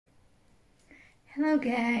Hello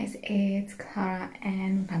guys, it's Klára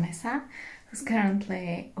and Vanessa, who's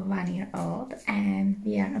currently 1 year old, and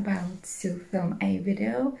we are about to film a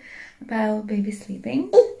video about baby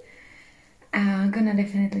sleeping. I'm gonna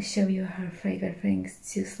definitely show you her favorite things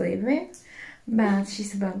to sleep with, but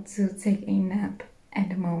she's about to take a nap at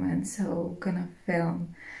the moment, so gonna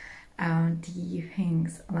film the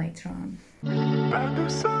things later on.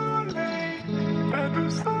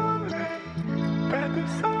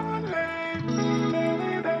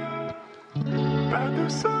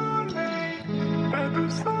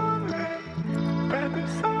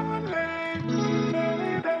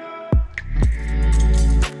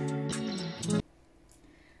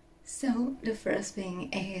 So the first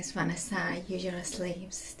thing is Vanessa usually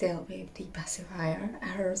sleeps still with the pacifier.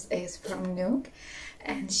 Hers is from Nook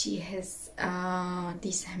and she has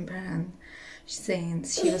this brand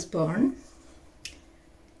since she was born.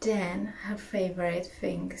 Then her favorite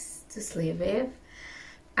things to sleep with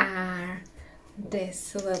are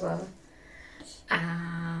this little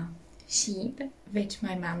sheep which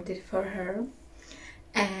my mom did for her,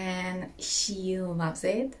 and she loves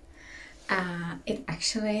it. It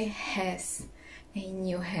actually has a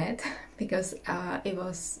new head because it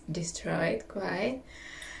was destroyed quite,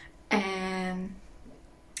 and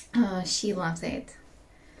she loves it.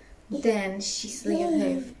 Then she sleeps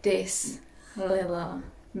with this little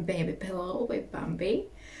baby pillow with Bambi,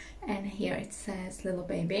 and here it says little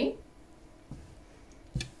baby.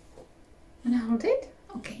 Wanna hold it?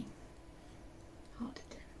 Okay, hold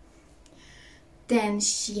it. Then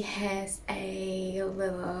she has a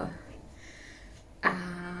little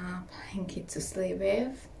blanket to sleep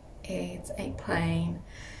with. It's a plain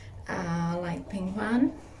light pink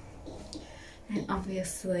one, and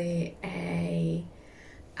obviously a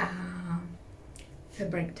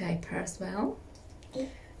fabric diaper as well,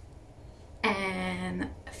 and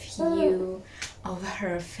a few of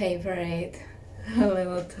her favorite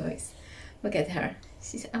little toys. Look at her,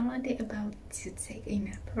 she's already about to take a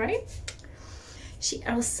nap, right? She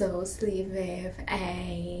also sleeps with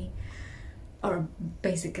or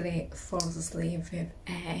basically falls asleep with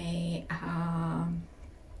a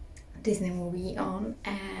Disney movie on,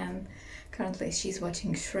 and currently she's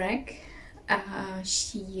watching Shrek.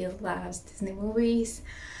 She loves Disney movies,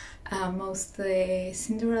 mostly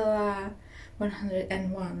Cinderella,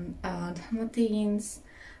 101 Dalmatians,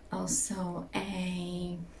 also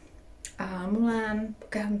a Mulan,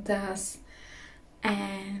 Pocahontas,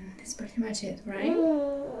 and that's pretty much it, right?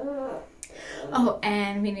 Oh,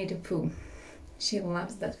 and Winnie the Pooh. She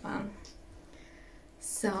loves that one.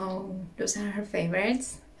 So those are her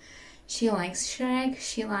favorites. She likes Shrek,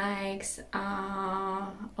 she likes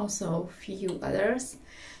also a few others.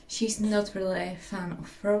 She's not really a fan of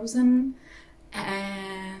Frozen,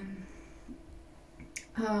 and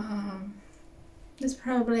that's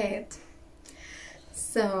probably it.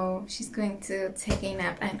 So she's going to take a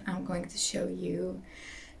nap, and I'm going to show you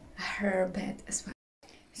her bed as well.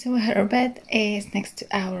 So her bed is next to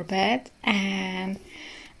our bed, and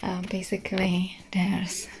basically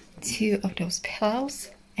there's two of those pillows,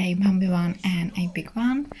 a Bambi one and a big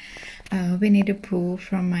one. Winnie the Pooh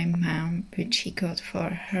from my mom, which she got for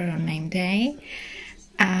her name day.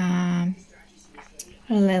 A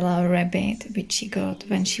little rabbit which she got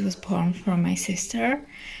when she was born from my sister.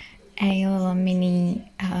 A little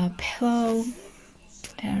mini pillow.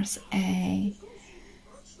 There's a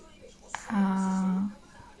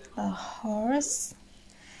horse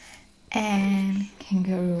and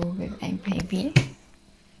kangaroo with a baby,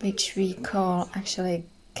 which we call actually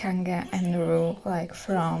kangaroo, like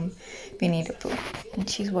from Winnie the Pooh, and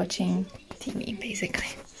she's watching TV basically.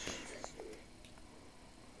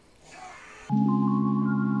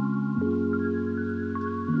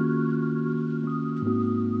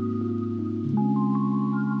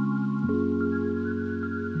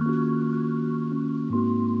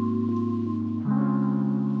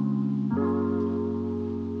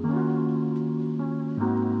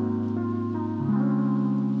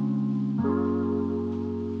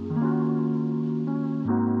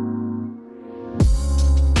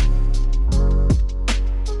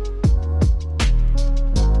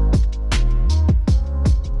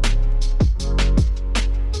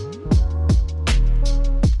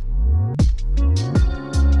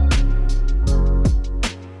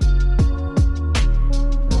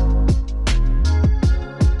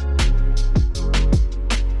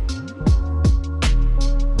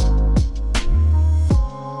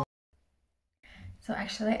 So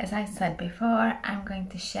actually, as I said before, I'm going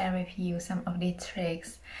to share with you some of the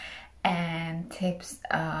tricks and tips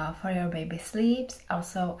for your baby sleeps.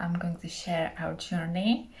 Also, I'm going to share our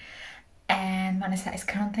journey, and Vanessa is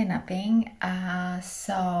currently napping,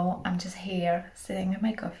 so I'm just here sitting with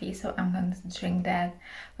my coffee, so I'm going to drink that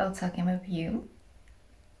while talking with you.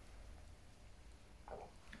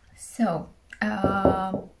 So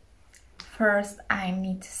first I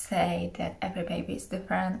need to say that every baby is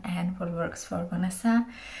different, and what works for Vanessa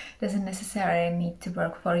doesn't necessarily need to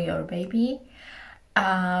work for your baby,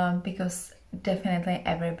 because definitely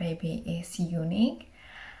every baby is unique.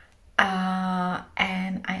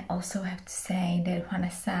 And I also have to say that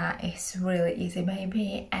Vanessa is really easy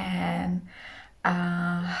baby, and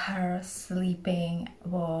her sleeping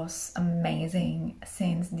was amazing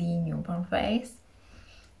since the newborn phase.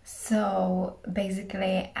 So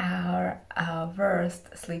basically our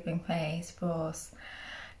worst sleeping phase was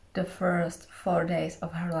the first 4 days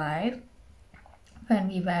of her life when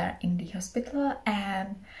we were in the hospital,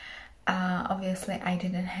 and obviously I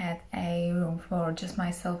didn't have a room for just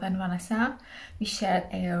myself and Vanessa. We shared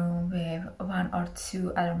a room with 1 or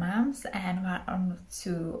 2 other moms and 1 or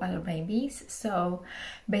 2 other babies. So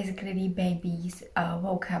basically the babies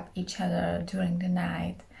woke up each other during the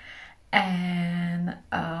night, and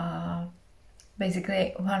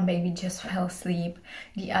basically one baby just fell asleep,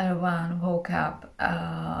 the other one woke up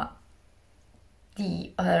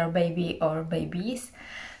the other baby or babies.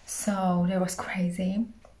 So that was crazy.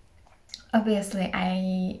 Obviously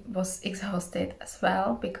I was exhausted as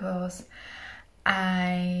well because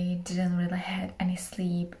I didn't really have any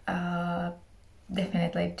sleep.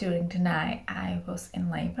 Definitely during the night I was in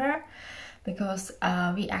labor, because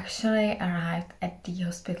we actually arrived at the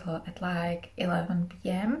hospital at like 11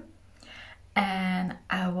 p.m. and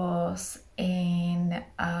I was in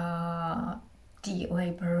the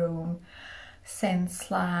labor room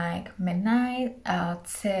since like midnight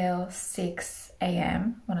till 6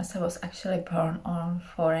 a.m. Vanessa was actually born on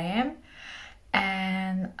 4 a.m.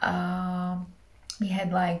 and we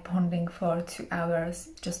had like bonding for 2 hours,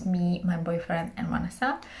 just me, my boyfriend and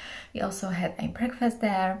Vanessa. We also had a breakfast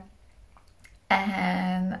there,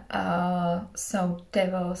 and so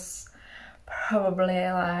that was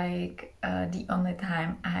probably like the only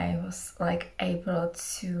time I was like able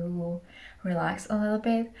to relax a little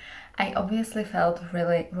bit. I obviously felt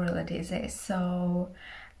really dizzy, so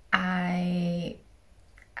I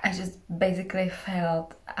just basically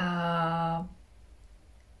felt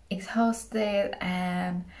exhausted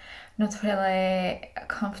and not really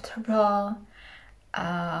comfortable.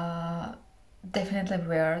 Definitely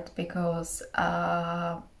weird, because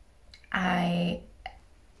I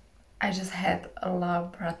just had a lot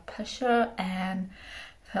of blood pressure and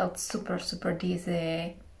felt super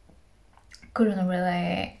dizzy. Couldn't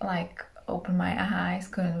really like open my eyes,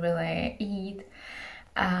 couldn't really eat,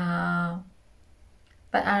 but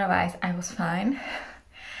otherwise I was fine.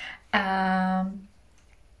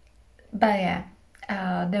 But yeah,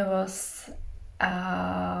 there was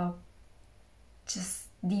just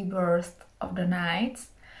the worst of the nights.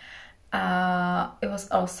 It was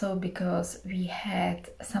also because we had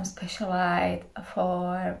some special light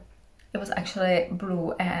for, it was actually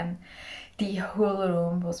blue and the whole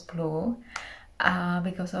room was blue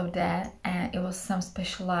because of that, and it was some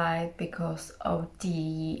special light because of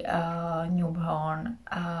the newborn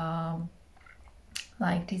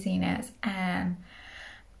like dizziness, and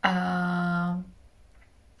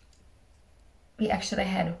we actually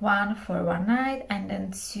had 1 for 1 night and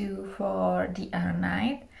then 2 for the other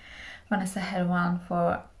night. Vanessa had 1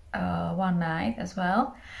 for 1 night as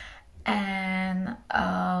well, and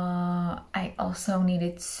I also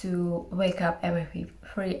needed to wake up every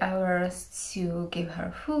 3 hours to give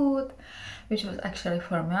her food, which was actually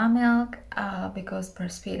formula milk, because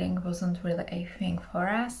breastfeeding wasn't really a thing for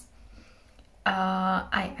us.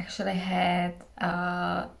 I actually had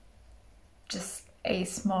just a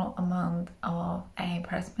small amount of a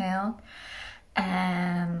breast milk,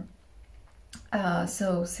 and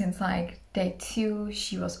so since like day 2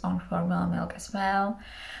 she was on formula milk as well.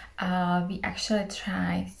 We actually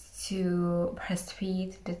tried to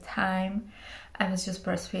breastfeed the time. I was just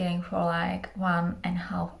breastfeeding for like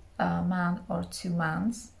 1.5 month or 2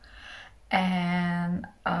 months, and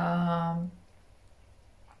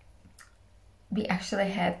we actually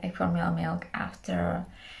had a formula milk after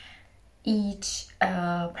each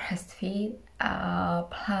breastfeed,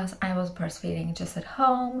 plus I was breastfeeding just at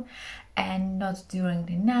home and not during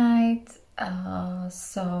the night,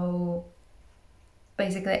 so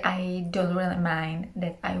basically I don't really mind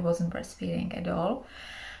that I wasn't breastfeeding at all.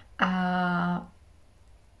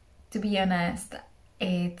 To be honest,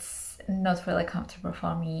 it's not really comfortable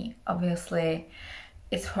for me. Obviously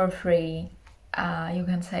it's for free, you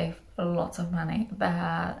can save lots of money,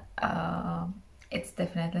 but it's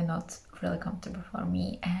definitely not really comfortable for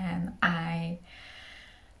me, and I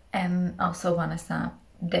and also Vanessa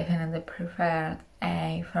definitely preferred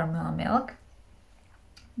a formula milk,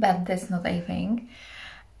 but that's not a thing.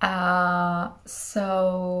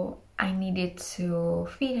 So I needed to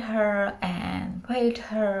feed her and wait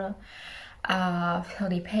her, fill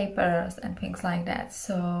the papers and things like that.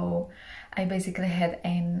 So I basically had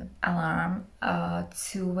an alarm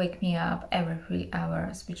to wake me up every 3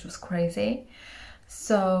 hours, which was crazy.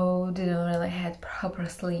 So didn't really had proper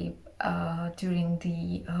sleep during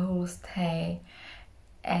the whole stay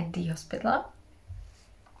at the hospital.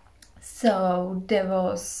 So there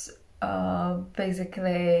was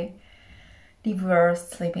basically the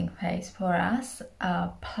worst sleeping phase for us.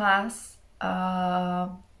 Plus,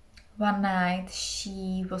 one night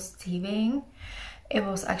she was teething. It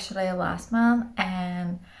was actually last month,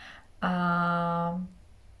 and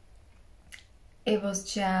it was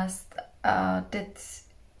just that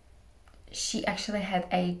she actually had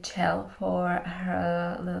a gel for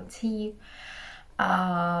her little teeth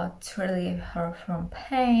to relieve her from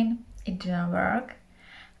pain. It didn't work,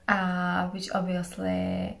 which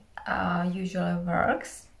obviously usually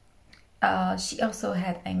works. She also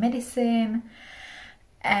had a medicine,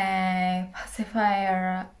 a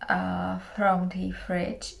pacifier from the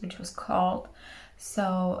fridge, which was cold,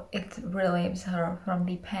 so it relieves her from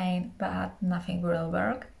the pain, but nothing will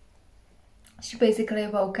work. She basically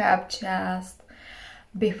woke up just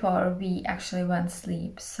before we actually went to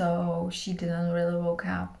sleep, so she didn't really woke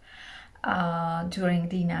up during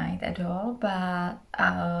the night at all, but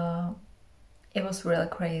it was really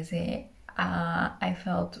crazy. I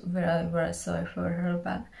felt very, very sorry for her,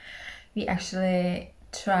 but we actually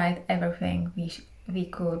tried everything we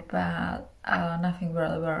could, but nothing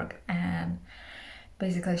really worked. And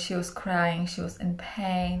basically she was crying, she was in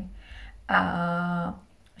pain.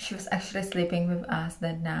 She was actually sleeping with us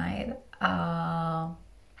that night,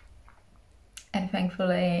 and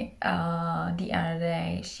thankfully the other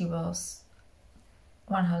day she was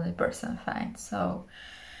 100% fine. So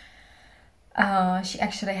she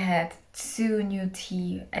actually had 2 new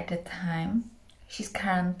teeth at the time. She's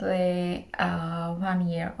currently 1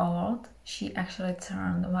 year old. She actually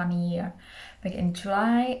turned 1 year back in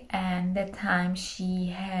July, and that time she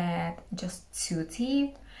had just 2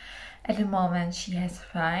 teeth. At the moment she has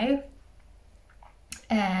 5,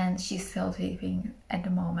 and she's still teething at the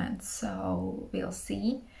moment, so we'll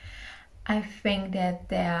see. I think that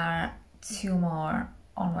there are 2 more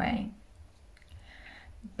on way,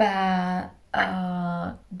 but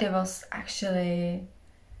there was actually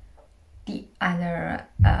the other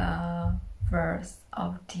verse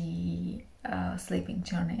of the sleeping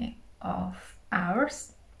journey of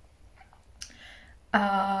ours.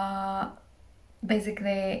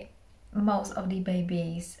 Basically, most of the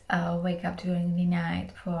babies wake up during the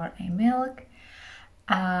night for a milk.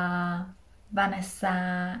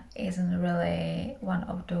 Vanessa isn't really one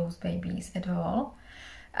of those babies at all.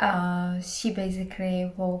 She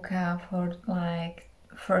basically woke up for like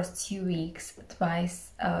first 2 weeks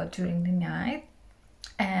twice during the night,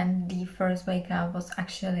 and the first wake up was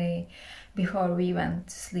actually before we went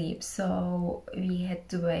to sleep, so we had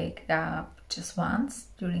to wake up just once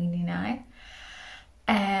during the night.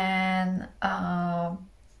 And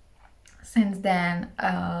since then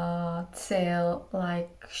till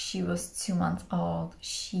like she was 2 months old,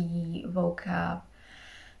 she woke up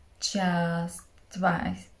just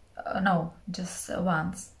twice, no, just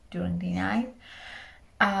once during the night.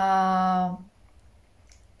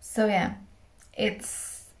 So yeah,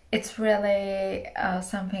 it's really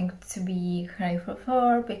something to be grateful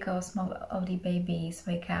for, because most of the babies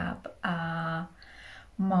wake up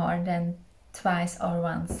more than twice or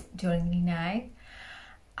once during the night.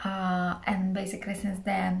 And basically since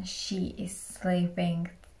then she is sleeping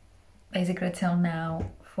basically till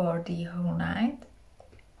now for the whole night.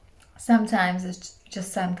 Sometimes it's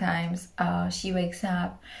just sometimes she wakes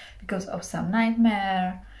up because of some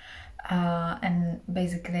nightmare, and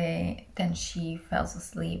basically then she falls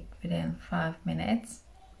asleep within 5 minutes.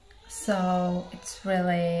 So it's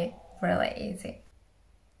really, really easy.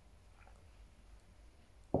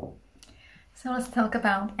 So let's talk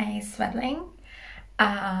about a swaddling.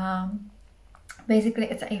 Basically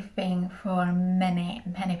it's a thing for many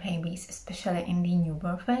babies, especially in the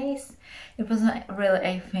newborn phase. It wasn't really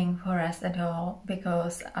a thing for us at all,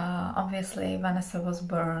 because obviously Vanessa was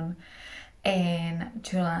born in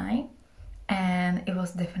July and it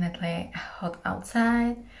was definitely hot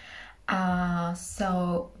outside,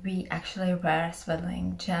 so we actually were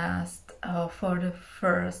swaddling just for the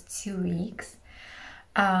first 2 weeks.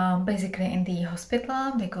 basically in the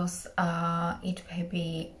hospital because each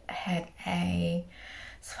baby had a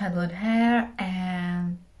swaddled hair,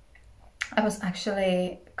 and I was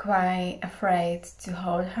actually quite afraid to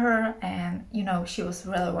hold her, and you know, she was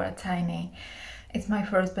really tiny. It's my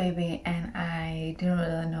first baby and I didn't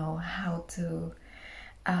really know how to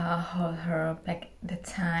hold her back at the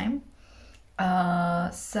time.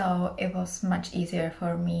 So it was much easier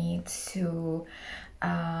for me to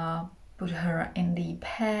put her in the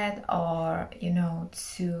bed, or you know,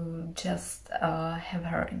 to just have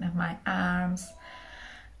her in my arms,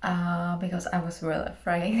 because I was really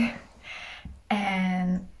afraid.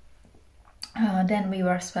 And then we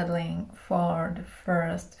were swaddling for the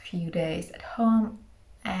first few days at home,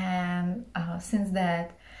 and since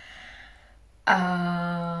that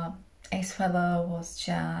a swaddle was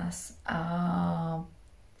just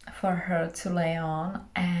for her to lay on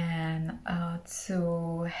and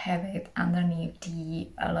to have it underneath the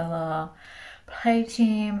little play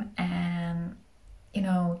gym, and you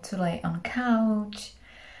know, to lay on couch,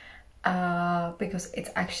 because it's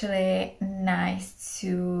actually nice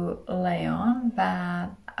to lay on, but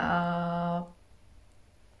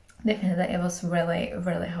definitely it was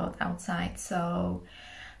really hot outside, so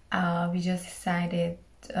we just decided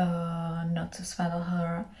not to swaddle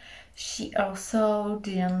her. She also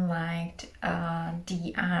didn't like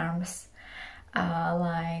the arms,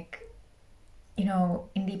 like, you know,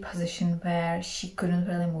 in the position where she couldn't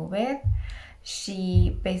really move it.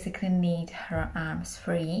 She basically needs her arms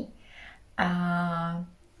free.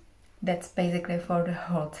 That's basically for the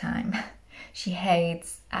whole time. She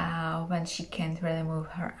hates when she can't really move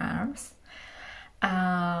her arms.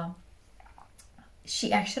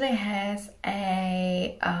 She actually has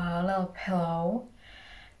a little pillow.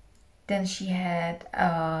 Then she had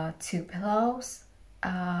 2 pillows.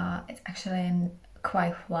 It's actually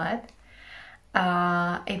quite flat.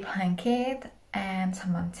 A blanket and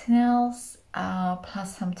some nails,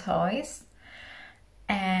 plus some toys.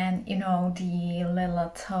 And you know, the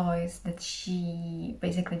little toys that she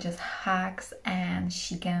basically just hugs and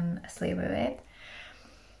she can sleep with it.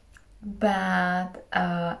 But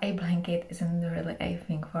a blanket isn't really a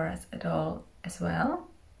thing for us at all as well.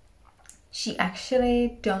 She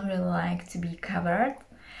actually don't really like to be covered.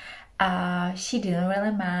 She didn't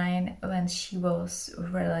really mind when she was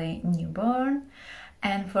really newborn,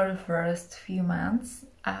 and for the first few months.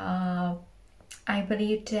 I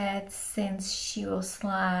believe that since she was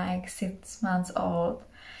like 6 months old,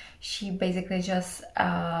 she basically just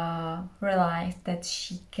realized that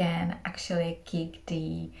she can actually kick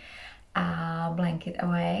the blanket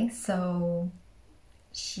away, so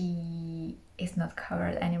she is not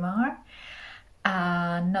covered anymore,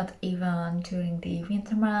 not even during the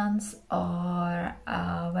winter months or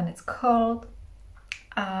when it's cold.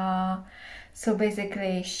 So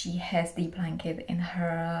basically she has the blanket in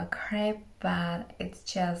her crib, but it's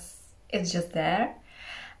just there.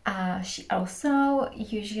 She also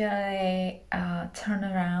usually turn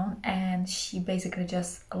around and she basically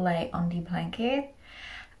just lay on the blanket,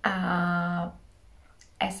 as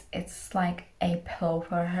it's like a pillow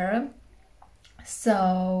for her.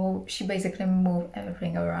 So she basically moved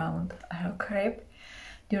everything around her crib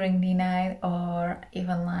during the night, or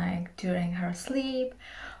even like during her sleep,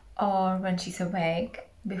 or when she's awake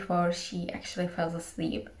before she actually falls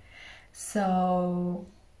asleep. So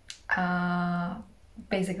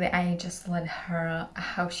basically I just let her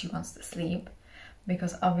how she wants to sleep,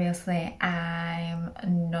 because obviously I'm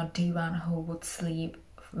not the one who would sleep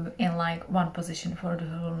in like one position for the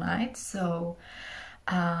whole night. So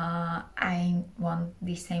I want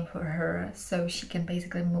the same for her, so she can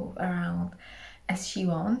basically move around as she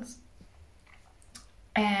wants.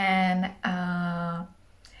 And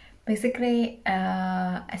basically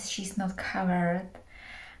as she's not covered,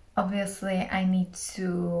 obviously I need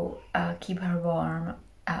to keep her warm,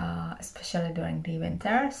 especially during the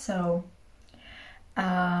winter. So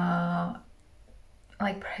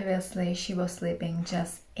like previously she was sleeping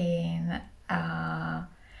just in a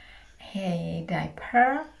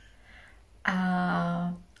diaper,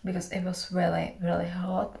 because it was really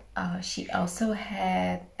hot. She also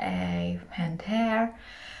had a fan hair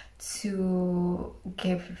to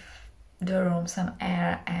give the room some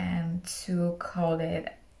air and to cool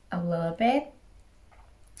it a little bit.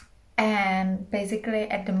 And basically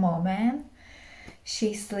at the moment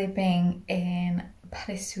she's sleeping in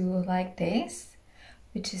bodysuit like this,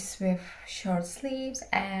 which is with short sleeves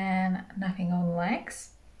and nothing on legs,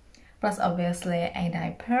 plus obviously a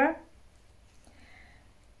diaper.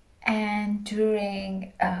 And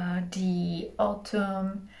during the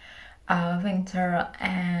autumn winter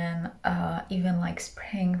and even like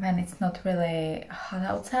spring when it's not really hot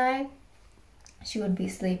outside, she would be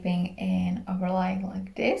sleeping in overlying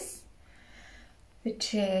like this,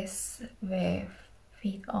 which is with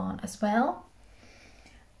feet on as well.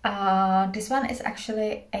 This one is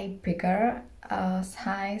actually a bigger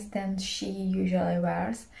size than she usually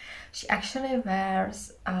wears. She actually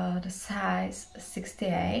wears the size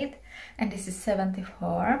 68 and this is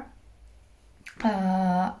 74.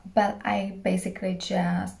 But I basically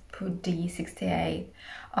just put the 68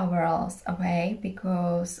 overalls away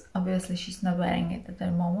because obviously she's not wearing it at the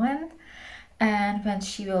moment, and when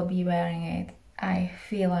she will be wearing it I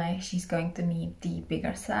feel like she's going to need the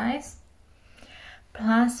bigger size.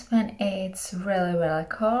 Plus when it's really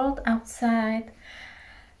cold outside,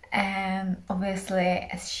 and obviously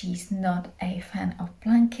as she's not a fan of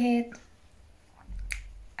blanket,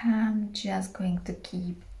 I'm just going to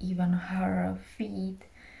keep even her feet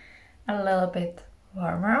a little bit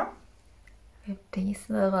warmer with these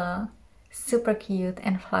little super cute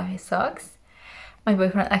and fluffy socks. My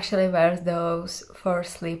boyfriend actually wears those for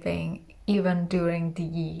sleeping even during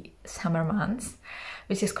the summer months,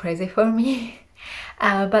 which is crazy for me.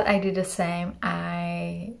 But I did the same.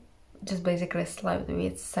 I just basically slept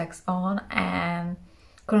with socks on and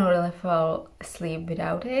couldn't really fall asleep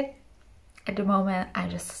without it. At the moment I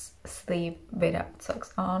just sleep without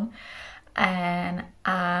socks on, and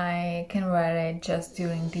I can wear it just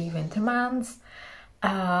during the winter months.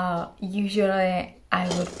 Usually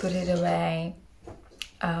I would put it away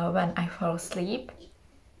when I fall asleep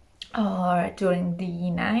or during the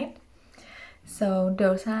night. So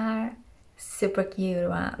those are super cute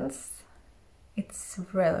ones. It's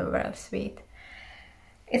really sweet.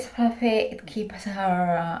 It's fluffy, it keeps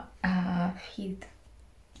her feet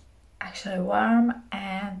actually warm,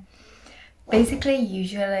 and basically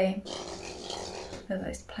usually Lila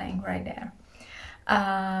is playing right there.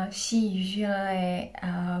 She usually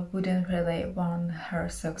wouldn't really want her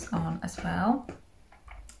socks on as well.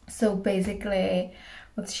 So basically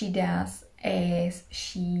what she does is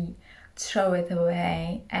she throw it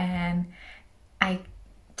away, and I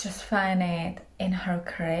just find it in her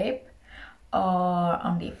crib or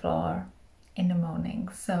on the floor in the morning.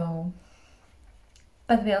 So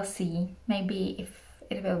but we'll see, maybe if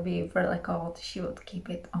it will be really cold she would keep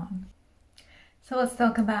it on. So let's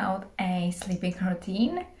talk about a sleeping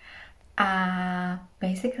routine.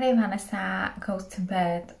 Basically Vanessa goes to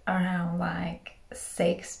bed around like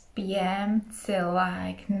 6 p.m. till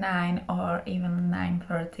like 9 or even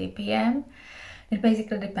 9:30 p.m. It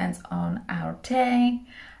basically depends on our day,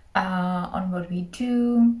 on what we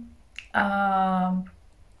do,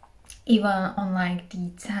 even on like the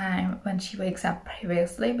time when she wakes up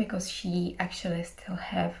previously, because she actually still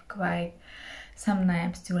have quite some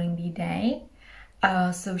naps during the day.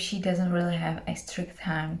 So she doesn't really have a strict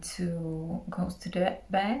time to go to the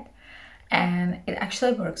bed, and it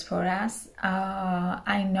actually works for us.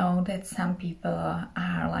 I know that some people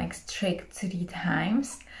are like strict to the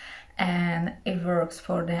times and it works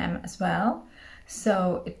for them as well.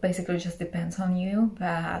 So it basically just depends on you,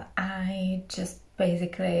 but I just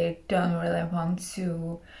basically don't really want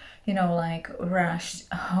to, you know, like rush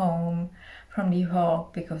home from the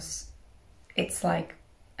walk because it's like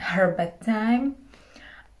her bedtime.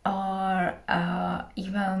 Or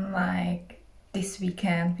even like this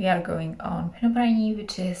weekend we are going on Movavi,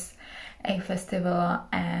 which is a festival,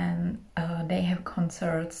 and they have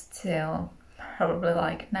concerts till probably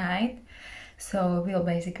like night. So we'll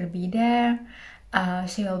basically be there.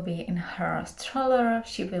 She will be in her stroller,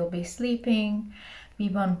 she will be sleeping. We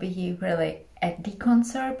won't be really at the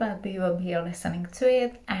concert, but we will be listening to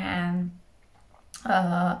it, and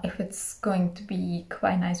if it's going to be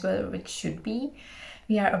quite nice weather, which should be,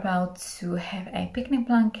 we are about to have a picnic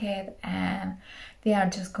blanket and they are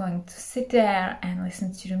just going to sit there and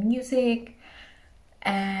listen to the music,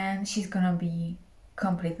 and she's gonna be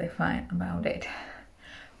completely fine about it,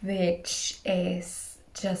 which is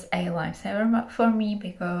just a lifesaver for me,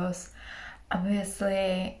 because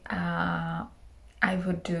obviously I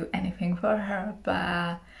would do anything for her,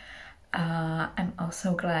 but I'm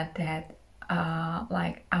also glad that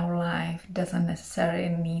like our life doesn't necessarily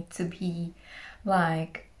need to be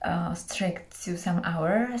like strict to some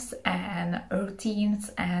hours and routines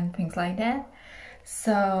and things like that.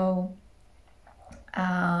 So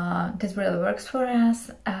this really works for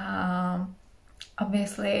us.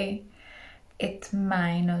 Obviously it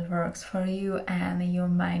might not work for you and you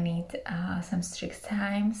might need some strict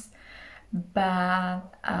times, but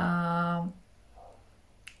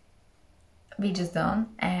we just don't,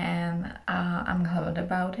 and I'm glad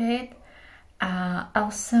about it.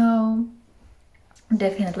 Also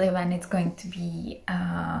definitely when it's going to be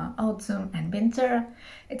autumn and winter,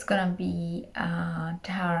 it's gonna be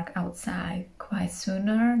dark outside quite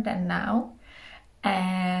sooner than now,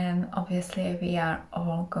 and obviously we are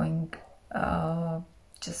all going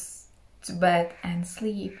just to bed and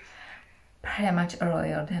sleep pretty much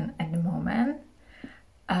earlier than at the moment.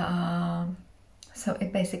 So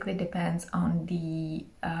it basically depends on the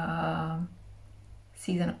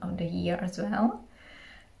season of the year as well,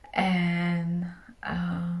 and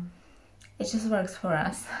it just works for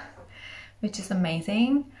us, which is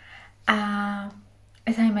amazing.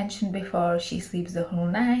 As I mentioned before, she sleeps the whole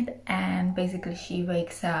night, and basically she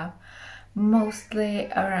wakes up mostly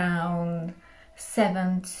around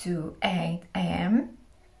 7 to 8 a.m.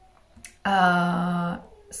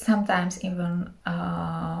 Sometimes even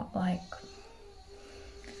like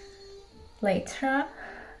later,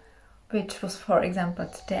 which was for example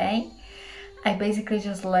today. I basically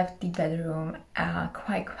just left the bedroom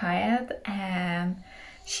quite quiet, and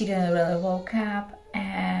she didn't really woke up,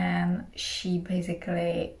 and she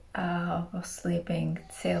basically was sleeping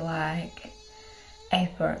till like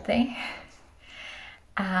 8:30.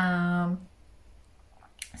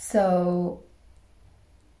 So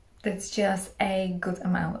that's just a good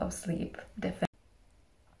amount of sleep, definitely.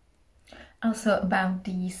 Also about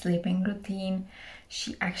the sleeping routine,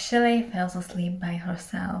 she actually falls asleep by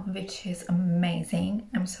herself, which is amazing.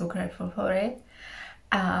 I'm so grateful for it.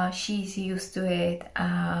 She's used to it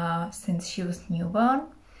since she was newborn,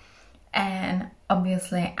 and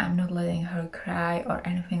obviously I'm not letting her cry or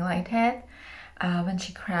anything like that. When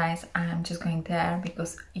she cries, I'm just going there,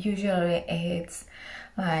 because usually it's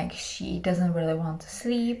like she doesn't really want to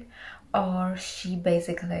sleep, or she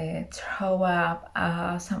basically throw up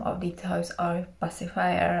some of the toys or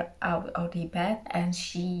pacifier out of the bed and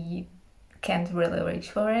she can't really reach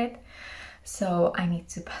for it, so I need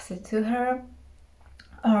to pass it to her,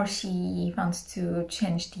 or she wants to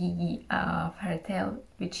change the fairy tale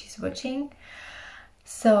which she's watching.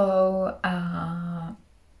 So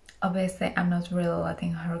obviously I'm not really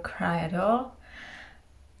letting her cry at all.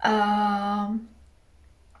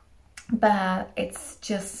 But it's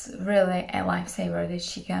just really a lifesaver that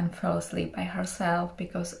she can fall asleep by herself,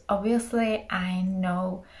 because obviously I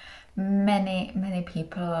know many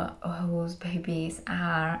people whose babies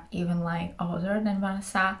are even like older than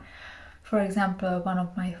Vanessa. For example, one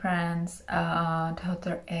of my friends'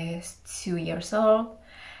 daughter is 2 years old,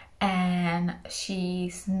 and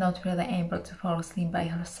she's not really able to fall asleep by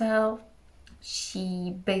herself.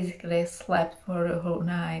 She basically slept for the whole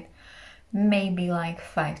night maybe like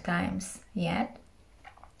 5 times yet,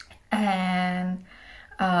 and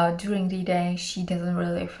during the day she doesn't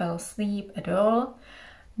really fall asleep at all,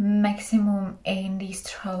 maximum in the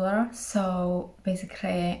stroller. So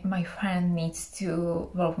basically my friend needs to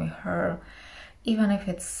walk with her, even if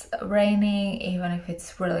it's raining, even if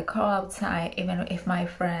it's really cold outside, even if my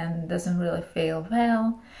friend doesn't really feel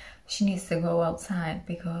well, she needs to go outside,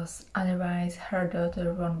 because otherwise her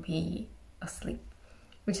daughter won't be asleep,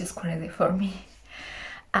 which is crazy for me.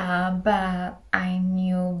 But I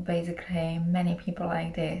knew basically many people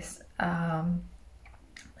like this.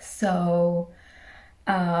 So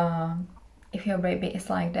if your baby is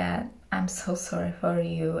like that, I'm so sorry for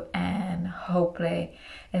you, and hopefully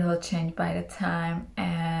it will change by the time,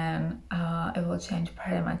 and it will change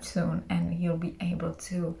pretty much soon, and you'll be able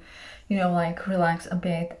to, you know, like relax a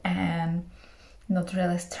bit and not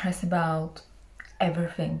really stress about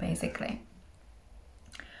everything basically.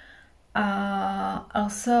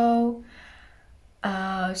 Also,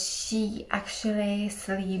 she actually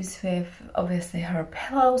sleeps with obviously her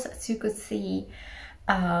pillows, as you could see,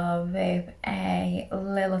 with a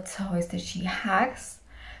little toys that she hugs.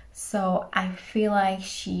 So I feel like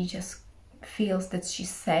she just feels that she's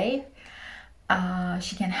safe.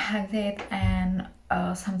 She can hug it, and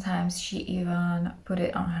sometimes she even put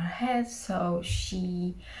it on her head, so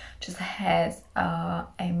she just has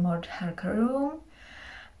a more darker room.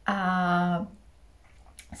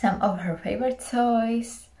 Some of her favorite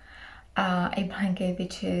toys, a blanket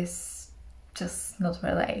which is just not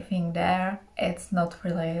really a thing there, it's not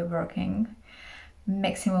really working,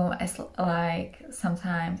 maximum as like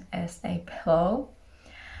sometimes as a pillow.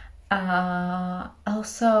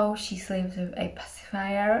 Also she sleeps with a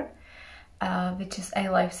pacifier, which is a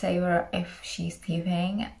lifesaver if she's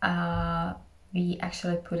teething. We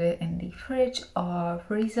actually put it in the fridge or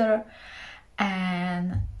freezer,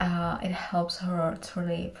 and it helps her to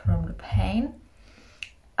relieve from the pain.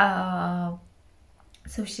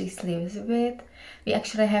 So she sleeps with it. We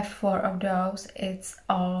actually have 4 of those. It's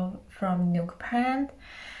all from Nuke brand,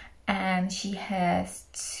 and she has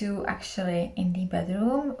two actually in the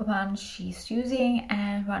bedroom. One she's using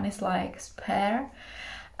and one is like spare,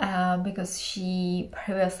 because she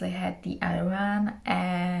previously had the other one,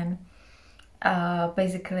 and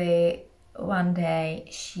basically one day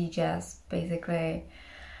she just basically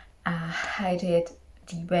hid it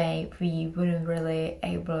the way we wouldn't really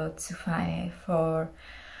able to find it for a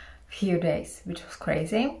few days, which was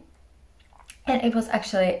crazy. And it was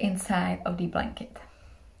actually inside of the blanket,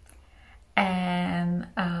 and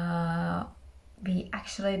we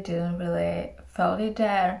actually didn't really felt it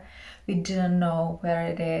there. We didn't know where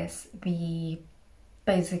it is. We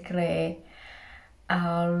basically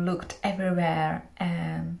looked everywhere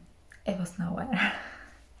and it was nowhere.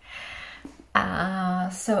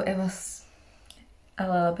 So it was a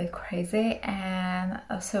little bit crazy, and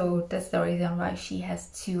so that's the reason why she has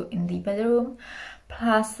two in the bedroom,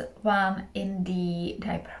 plus one in the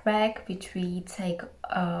diaper bag, which we take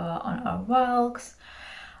on our walks,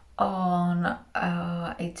 on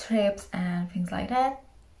trips and things like that.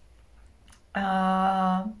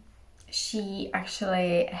 She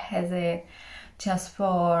actually has it just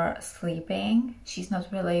for sleeping. She's not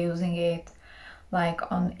really using it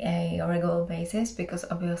like on a regular basis, because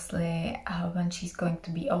obviously when she's going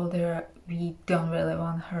to be older we don't really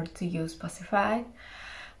want her to use pacified,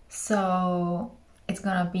 so it's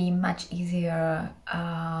gonna be much easier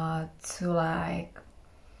to, like,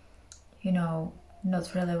 you know,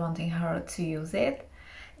 not really wanting her to use it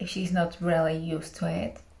if she's not really used to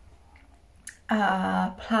it.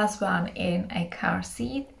 Plus one in a car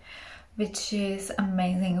seat, which is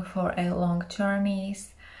amazing for a long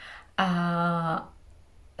journeys,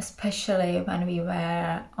 especially when we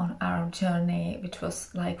were on our journey, which was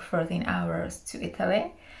like 13 hours to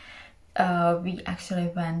Italy. We actually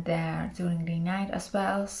went there during the night as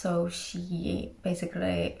well, so she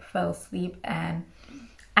basically fell asleep and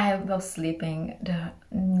I was sleeping the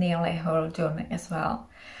nearly whole journey as well.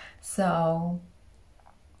 So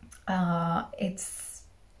it's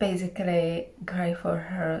basically great for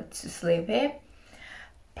her to sleep with.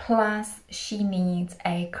 Plus she needs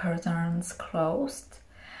a curtains closed,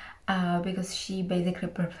 because she basically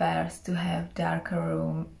prefers to have darker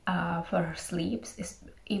room for her sleeps,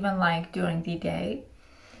 even like during the day.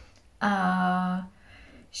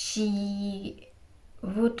 She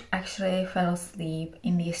would actually fall asleep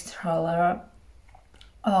in the stroller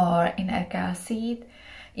or in a car seat,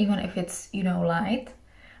 even if it's, you know, light,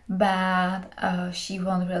 but she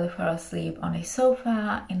won't really fall asleep on a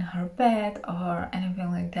sofa, in her bed or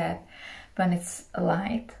anything like that when it's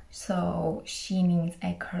light, so she needs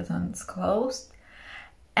a curtains closed.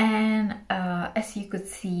 And as you could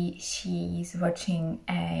see, she's watching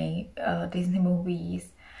a Disney movies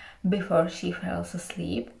before she falls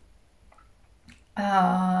asleep.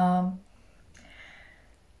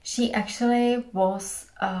 She actually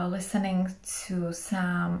was listening to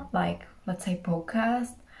some, like, let's say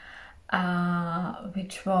podcast,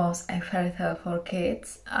 which was a fairy tale for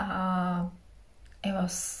kids. It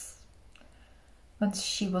was when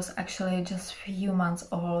she was actually just a few months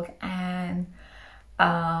old, and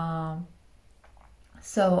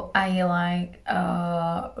so I like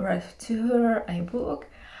read to her a book,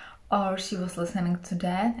 or she was listening to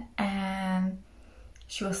that and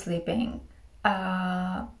she was sleeping.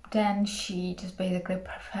 Then she just basically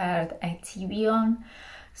preferred a TV on,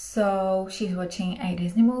 so she's watching a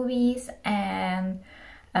Disney movies, and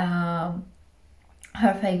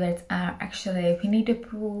her favorites are actually Winnie the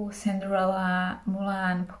Pooh, Cinderella,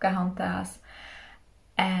 Mulan, Pocahontas,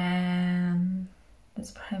 and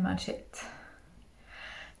that's pretty much it.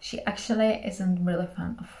 She actually isn't really a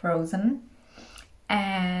fan of Frozen,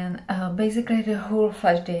 and basically the whole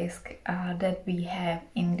flash disk that we have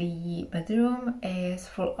in the bedroom is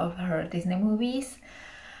full of her Disney movies.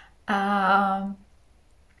 But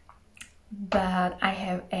I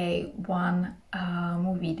have a one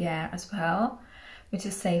movie there as well, which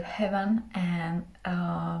is Safe Heaven, and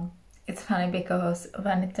it's funny because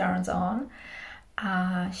when it turns on,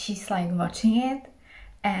 she's like watching it,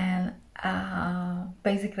 and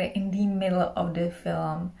basically in the middle of the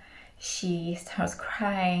film she starts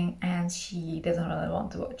crying and she doesn't really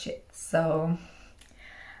want to watch it. So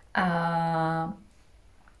I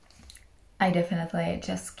definitely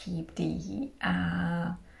just keep the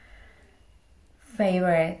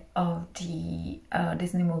favorite of the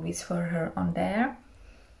Disney movies for her on there.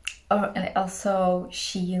 And also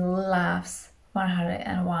she loves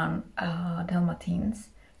 101 Dalmatians.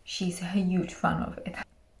 She's a huge fan of it.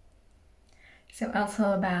 So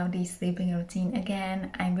also about the sleeping routine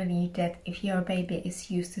again, I believe that if your baby is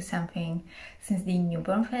used to something since the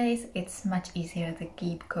newborn phase, it's much easier to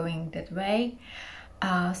keep going that way.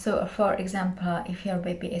 So for example, if your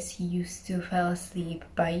baby is used to fall asleep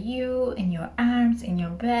by you, in your arms, in your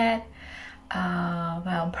bed,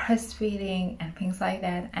 while breastfeeding and things like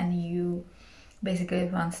that, and you basically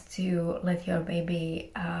want to let your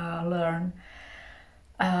baby learn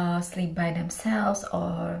sleep by themselves,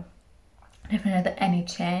 or definitely any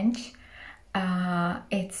change,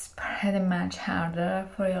 it's pretty much harder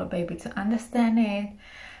for your baby to understand it,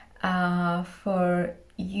 for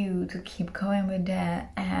you to keep going with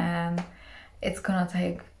that, and it's gonna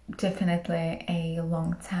take definitely a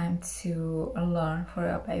long time to learn for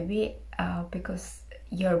your baby, because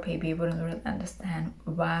your baby wouldn't really understand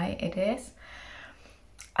why it is.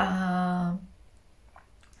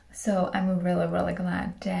 So I'm really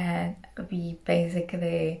glad that we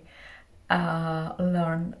basically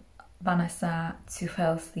learned Vanessa to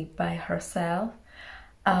fall asleep by herself.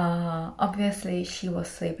 Obviously she was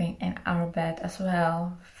sleeping in our bed as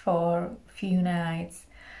well for a few nights.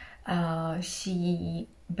 She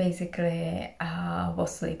basically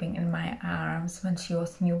was sleeping in my arms when she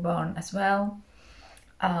was newborn as well.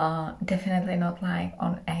 Definitely not like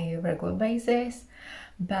on a regular basis,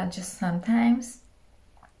 but just sometimes.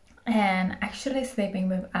 And actually sleeping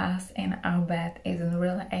with us in our bed isn't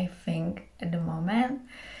really a thing at the moment,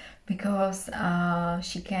 because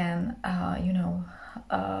she can, you know,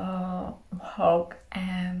 walk,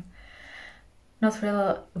 and not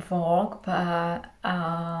really walk, but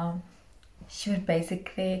she would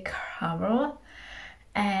basically crawl,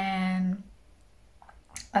 and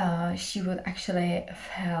she would actually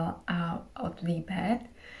fall out of the bed,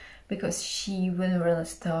 because she wouldn't really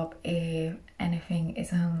stop if anything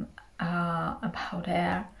isn't about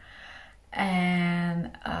her,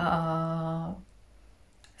 and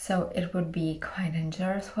so it would be quite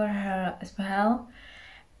dangerous for her as well.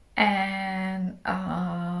 And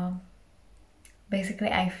basically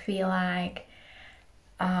I feel like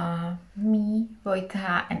me,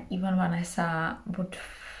 Vojta, and even Vanessa would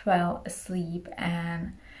fall asleep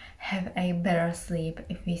and have a better sleep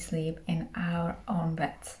if we sleep in our own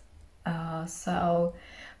beds. So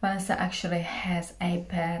Vanessa actually has a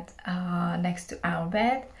bed next to our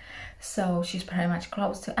bed, so she's pretty much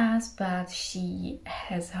close to us, but she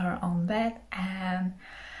has her own bed, and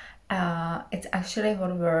it's actually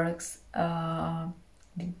what works the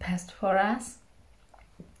best for us.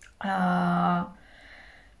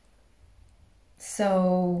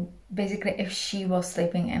 So basically if she was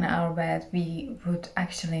sleeping in our bed, we would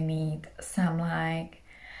actually need some like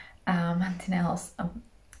maintenance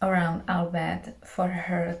around our bed for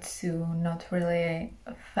her to not really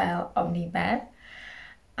fall off the bed,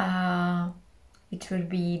 which would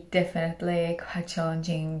be definitely quite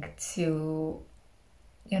challenging to,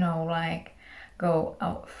 you know, like go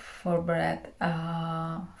out for bread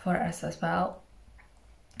for us as well.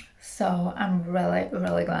 So I'm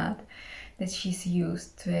really glad that she's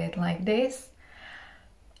used to it like this.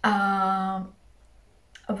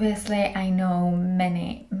 Obviously, I know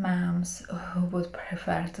many moms who would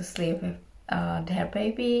prefer to sleep with their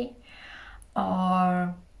baby,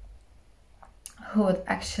 or who would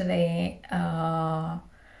actually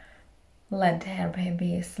let their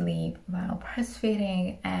baby sleep while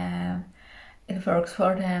breastfeeding, and it works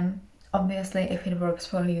for them. Obviously, if it works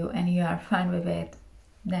for you and you are fine with it,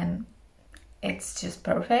 then it's just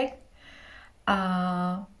perfect.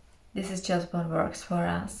 This is just what works for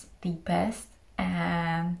us the best,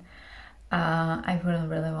 and I wouldn't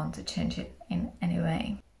really want to change it in any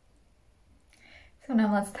way. So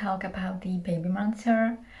now let's talk about the baby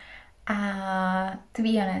monitor. To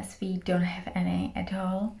be honest, we don't have any at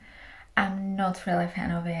all. I'm not really a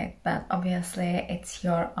fan of it, but obviously it's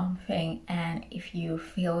your own thing, and if you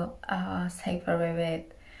feel safer with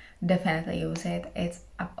it, definitely use it. It's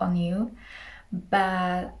up on you.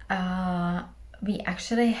 But we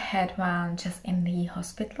actually had one just in the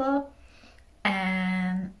hospital,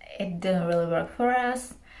 and it didn't really work for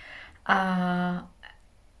us. I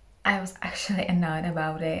was actually annoyed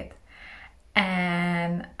about it,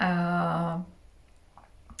 and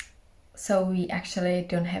so we actually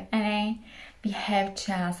don't have any. We have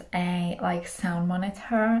just a like sound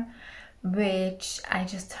monitor, which I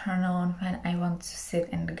just turn on when I want to sit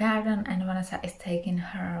in the garden and Vanessa is taking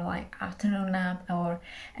her like afternoon nap or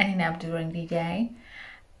any nap during the day,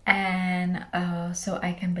 and so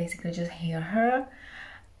I can basically just hear her.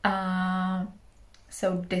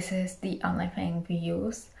 So this is the only thing we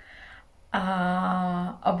use.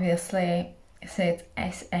 Obviously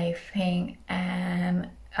it's a thing, and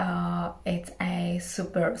it's a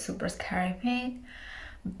super scary thing,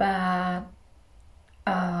 but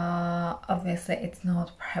obviously it's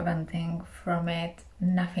not preventing from it.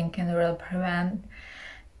 Nothing can really prevent,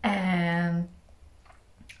 and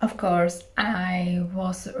Of course, I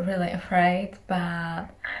was really afraid, but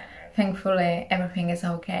thankfully everything is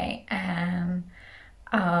okay. And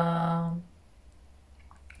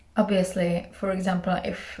obviously, for example,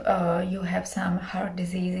 if you have some heart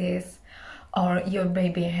diseases or your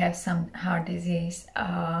baby has some heart disease,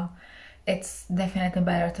 it's definitely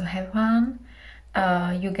better to have one.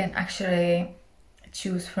 You can actually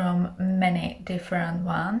choose from many different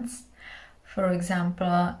ones. For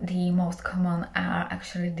example, the most common are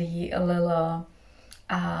actually the little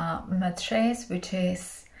mattress, which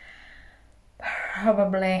is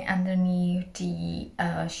probably underneath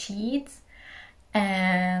the sheets,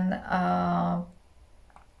 and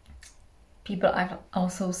people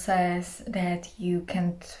also says that you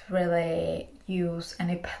can't really use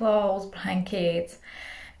any pillows, blankets,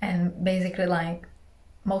 and basically like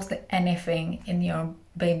mostly anything in your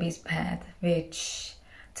baby's bed, which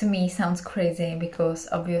to me sounds crazy because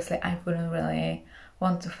obviously I wouldn't really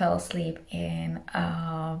want to fall asleep in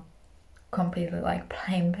a completely like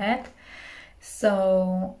plain bed.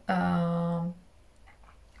 So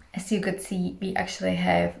as you could see, we actually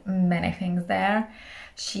have many things there.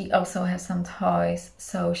 She also has some toys,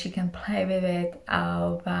 so she can play with it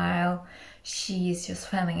while she's just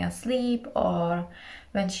falling asleep, or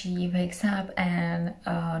when she wakes up and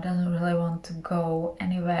doesn't really want to go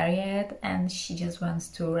anywhere yet and she just wants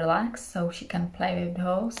to relax, so she can play with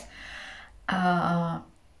those.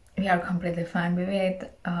 We are completely fine with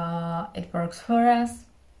it. It works for us.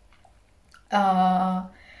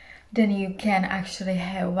 Then you can actually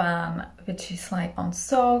have one which is like on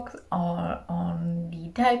socks or on the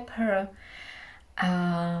diaper,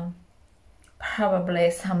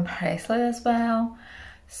 probably some bracelet as well.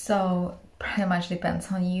 So pretty much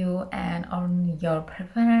depends on you and on your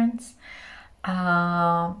preference.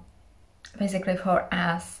 Basically for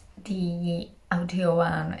us, the audio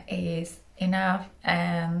one is enough,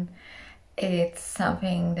 and it's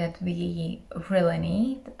something that we really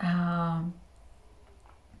need.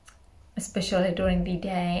 Especially during the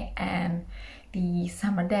day and the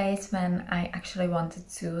summer days when I actually wanted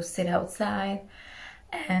to sit outside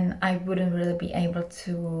and I wouldn't really be able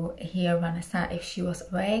to hear Vanessa if she was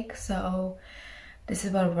awake. So this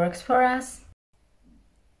is what works for us.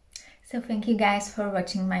 So thank you guys for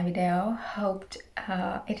watching my video. Hoped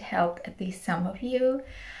it helped at least some of you.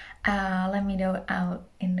 Let me know out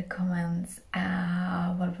in the comments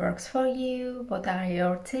what works for you, what are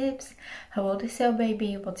your tips, how old is your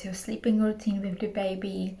baby, what's your sleeping routine with the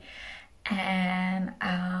baby, and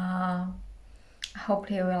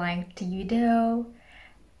hopefully you will like the video.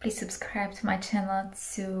 Please subscribe to my channel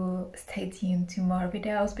to stay tuned to more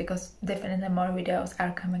videos, because definitely more videos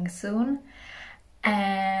are coming soon.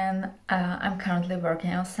 And I'm currently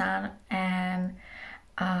working on some, and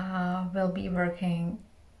will be working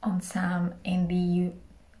on some in the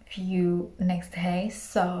few next days,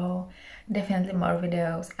 so definitely more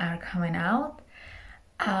videos are coming out.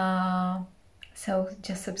 So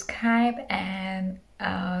just subscribe and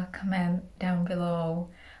comment down below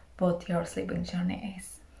what your sleeping journey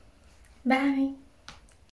is. Bye!